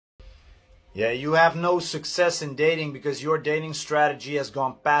Yeah, you have no success in dating because your dating strategy has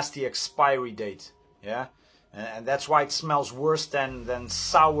gone past the expiry date. Yeah? And that's why it smells worse than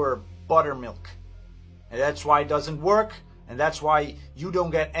sour buttermilk. And that's why it doesn't work, and that's why you don't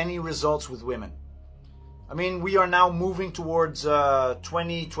get any results with women. I mean, we are now moving towards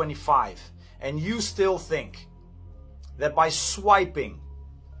 2025, and you still think that by swiping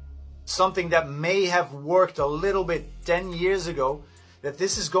something that may have worked a little bit 10 years ago, that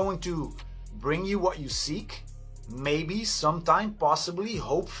this is going to bring you what you seek? Maybe, sometime, possibly,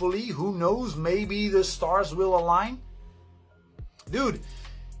 hopefully, who knows, maybe the stars will align. Dude,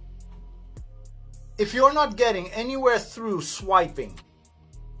 if you're not getting anywhere through swiping,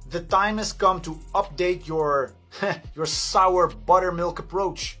 the time has come to update your your sour buttermilk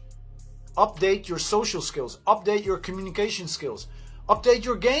approach. Update your social skills, update your communication skills, update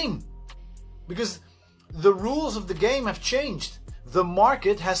your game. Because the rules of the game have changed. The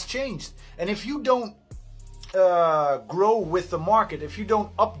market has changed. And if you don't grow with the market, if you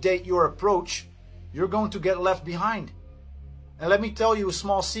don't update your approach, you're going to get left behind. And let me tell you a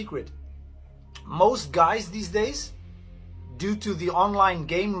small secret. Most guys these days, due to the online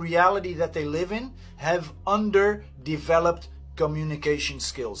game reality that they live in, have underdeveloped communication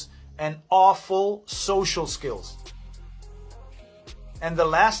skills and awful social skills. And the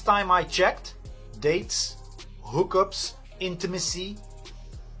last time I checked, dates, hookups, intimacy,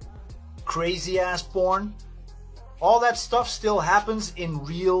 crazy ass porn, all that stuff still happens in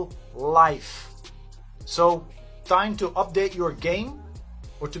real life. So, time to update your game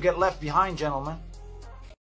or to get left behind, gentlemen.